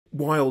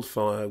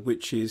Wildfire,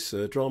 which is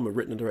a drama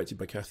written and directed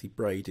by Kathy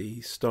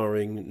Brady,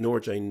 starring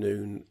Nora Jane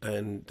Noon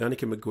and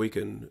Danica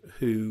McGuigan,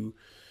 who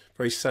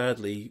very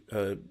sadly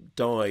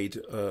died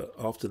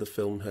after the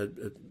film had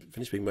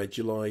finished being made,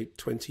 July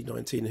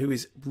 2019, who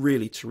is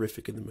really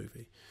terrific in the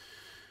movie.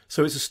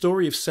 So it's a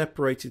story of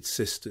separated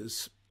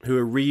sisters who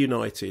are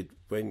reunited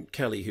when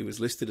Kelly, who was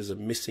listed as a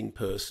missing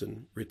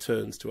person,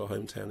 returns to her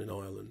hometown in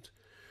Ireland.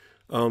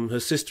 Her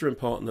sister and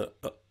partner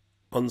are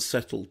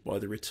unsettled by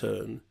the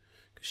return.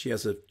 She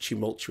has a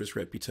tumultuous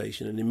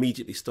reputation and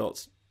immediately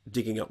starts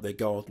digging up their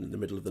garden in the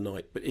middle of the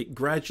night. But it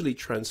gradually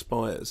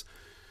transpires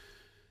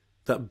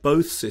that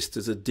both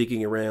sisters are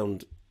digging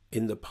around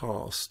in the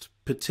past,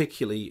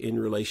 particularly in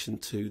relation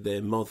to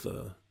their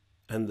mother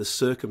and the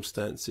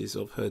circumstances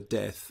of her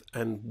death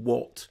and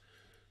what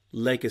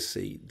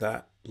legacy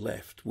that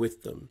left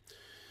with them.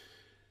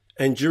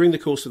 And during the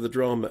course of the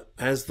drama,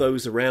 as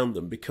those around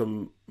them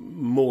become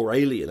more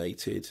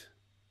alienated,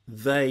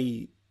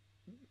 they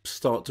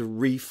start to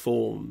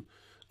reform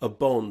a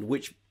bond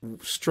which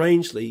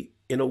strangely,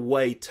 in a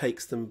way,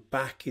 takes them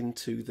back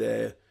into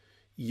their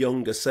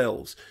younger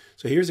selves.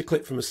 So here's a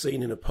clip from a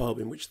scene in a pub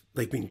in which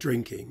they've been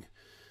drinking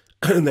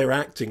and they're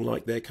acting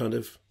like they're kind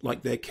of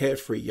like their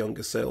carefree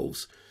younger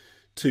selves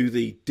to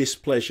the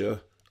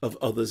displeasure of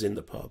others in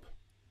the pub.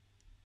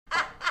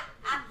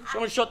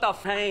 Someone shut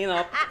that fan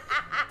up.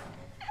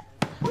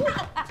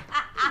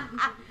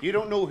 You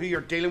don't know who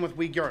you're dealing with,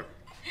 wee girl?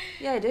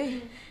 Yeah, I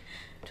do.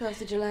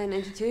 12th of July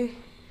 92.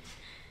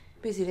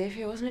 Busy day for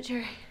you, wasn't it,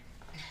 Cherry?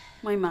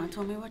 My ma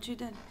told me what you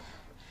did.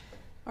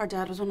 Our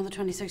dad was one of the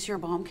 26 your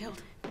bomb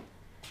killed.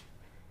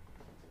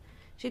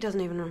 She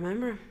doesn't even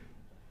remember him.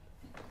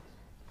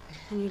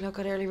 And you lot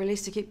got early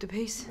release to keep the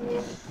peace.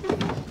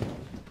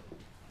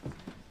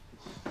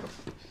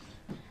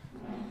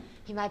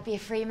 You might be a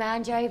free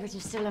man, Jerry, but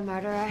you're still a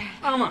murderer.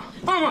 Emma!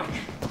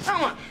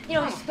 You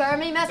don't spare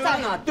me,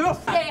 mister. Do it.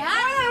 Hey,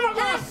 huh?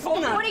 Yes.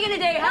 What are you gonna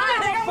do,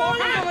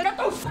 huh? Get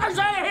those fuckers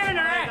out of here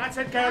now! That's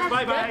it, girls.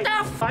 Bye-bye.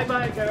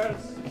 Bye-bye,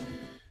 girls.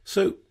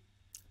 So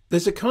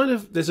there's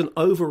an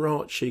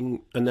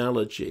overarching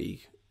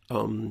analogy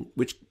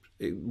which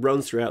it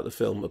runs throughout the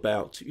film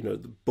about,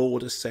 the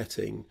border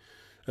setting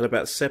and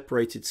about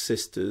separated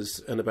sisters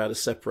and about a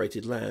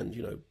separated land,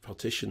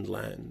 partitioned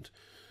land,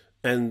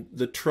 and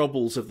the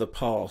troubles of the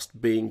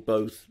past being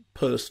both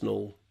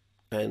personal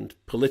and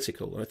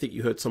political. And I think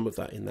you heard some of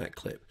that in that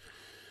clip.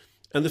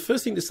 And the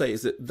first thing to say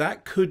is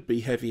that could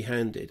be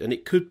heavy-handed and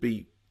it could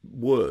be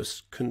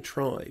worse,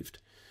 contrived.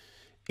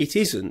 It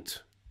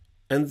isn't.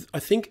 And I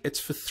think it's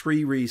for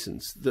three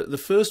reasons. The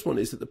first one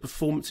is that the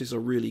performances are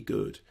really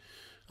good.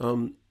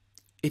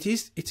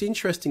 It's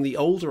interesting. The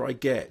older I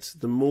get,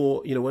 the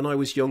more, when I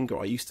was younger,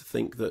 I used to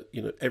think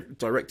that,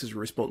 directors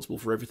were responsible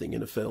for everything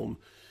in a film.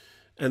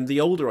 And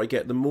the older I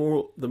get, the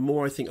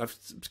more I think I've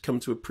come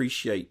to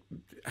appreciate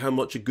how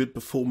much a good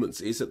performance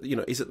is at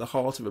the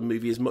heart of a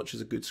movie as much as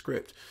a good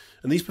script.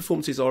 And these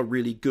performances are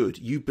really good.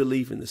 You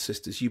believe in the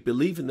sisters, you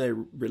believe in their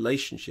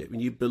relationship,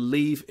 and you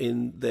believe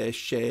in their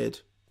shared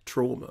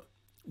trauma,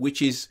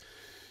 which is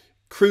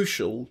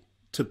crucial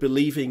to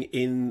believing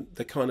in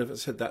the kind of,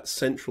 as I said, that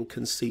central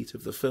conceit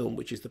of the film,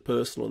 which is the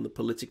personal and the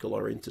political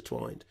are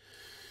intertwined.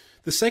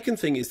 The second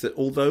thing is that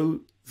although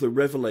the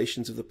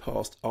revelations of the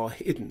past are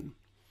hidden,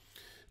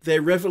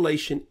 their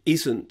revelation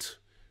isn't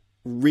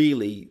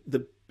really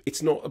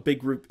it's not a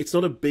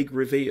big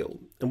reveal.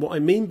 And what I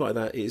mean by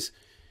that is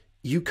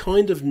you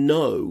kind of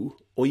know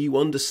or you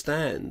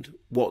understand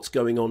what's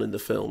going on in the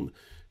film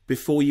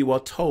before you are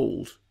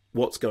told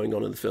what's going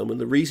on in the film.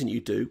 And the reason you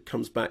do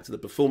comes back to the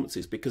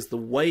performances, because the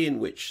way in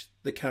which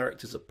the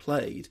characters are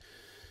played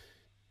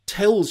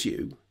tells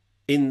you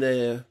in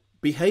their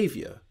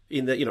behaviour,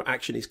 in their,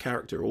 action is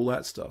character, all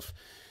that stuff.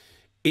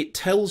 It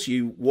tells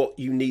you what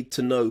you need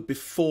to know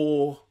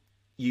before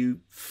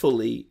you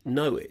fully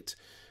know it.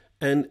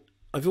 And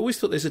I've always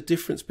thought there's a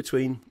difference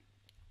between,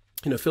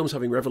 films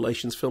having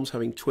revelations, films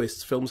having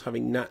twists, films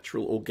having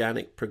natural,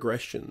 organic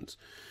progressions.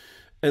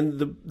 And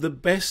the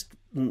best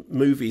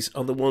movies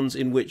are the ones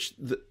in which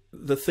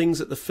the things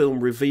that the film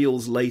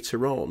reveals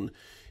later on,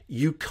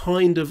 you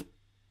kind of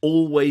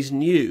always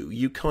knew,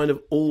 you kind of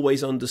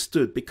always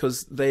understood,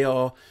 because they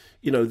are,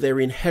 they're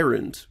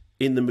inherent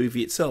in the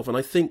movie itself. And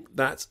I think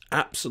that's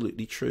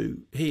absolutely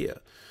true here.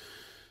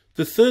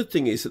 The third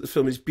thing is that the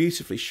film is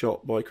beautifully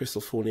shot by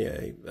Crystal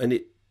Fournier, and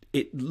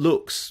it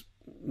looks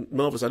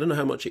marvellous. I don't know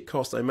how much it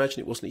cost. I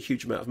imagine it wasn't a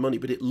huge amount of money,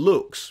 but it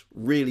looks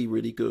really,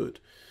 really good.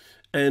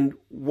 And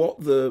what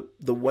the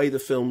way the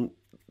film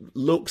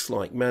looks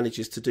like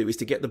manages to do is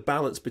to get the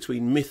balance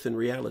between myth and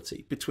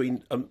reality,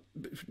 between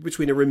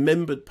a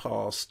remembered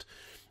past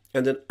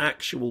and an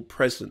actual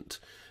present,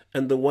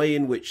 and the way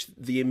in which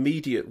the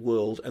immediate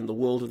world and the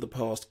world of the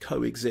past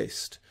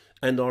coexist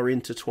and are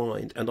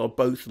intertwined and are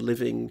both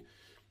living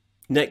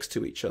next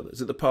to each other,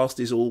 so the past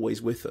is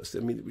always with us. I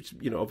mean, which,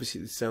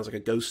 obviously this sounds like a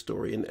ghost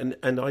story,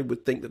 and I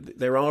would think that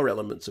there are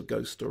elements of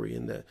ghost story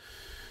in there.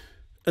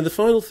 And the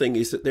final thing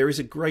is that there is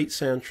a great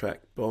soundtrack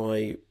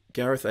by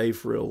Gareth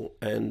Averill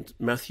and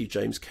Matthew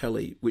James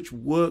Kelly, which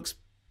works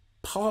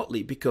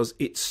partly because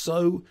it's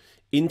so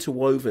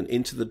interwoven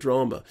into the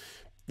drama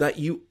that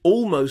you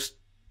almost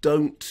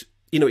don't,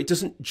 it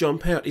doesn't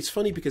jump out. It's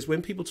funny because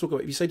when people talk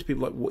about, if you say to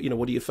people like, what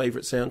are your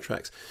favourite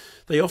soundtracks?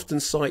 They often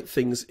cite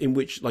things in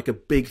which like a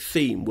big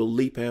theme will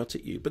leap out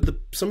at you. But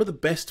some of the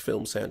best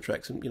film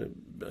soundtracks,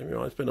 and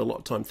I spend a lot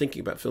of time thinking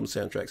about film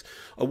soundtracks,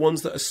 are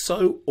ones that are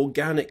so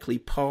organically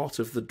part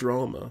of the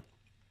drama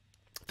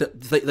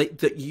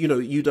that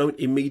you don't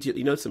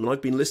immediately notice them. And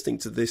I've been listening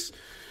to this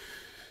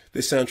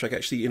soundtrack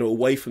actually,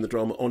 away from the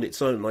drama on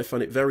its own, and I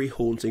find it very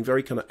haunting,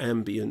 very kind of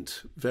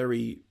ambient,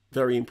 very,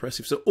 very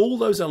impressive. So all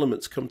those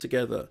elements come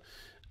together,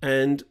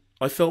 and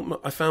I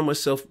found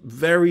myself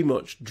very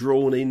much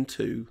drawn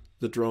into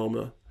the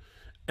drama,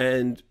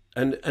 and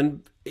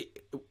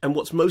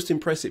what's most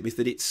impressive is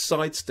that it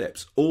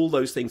sidesteps all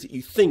those things that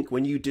you think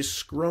when you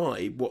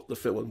describe what the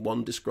film, and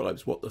one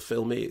describes what the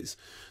film is,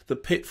 the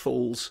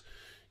pitfalls,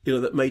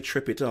 that may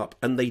trip it up,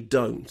 and they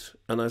don't.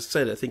 And as I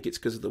said, I think it's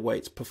because of the way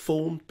it's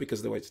performed, because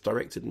of the way it's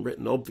directed and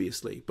written,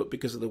 obviously, but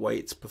because of the way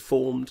it's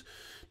performed,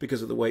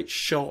 because of the way it's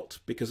shot,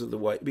 because of the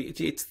way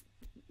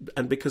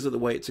and because of the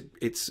way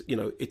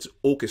it's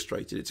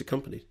orchestrated, it's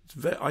accompanied.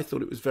 I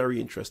thought it was very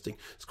interesting.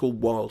 It's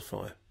called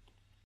Wildfire.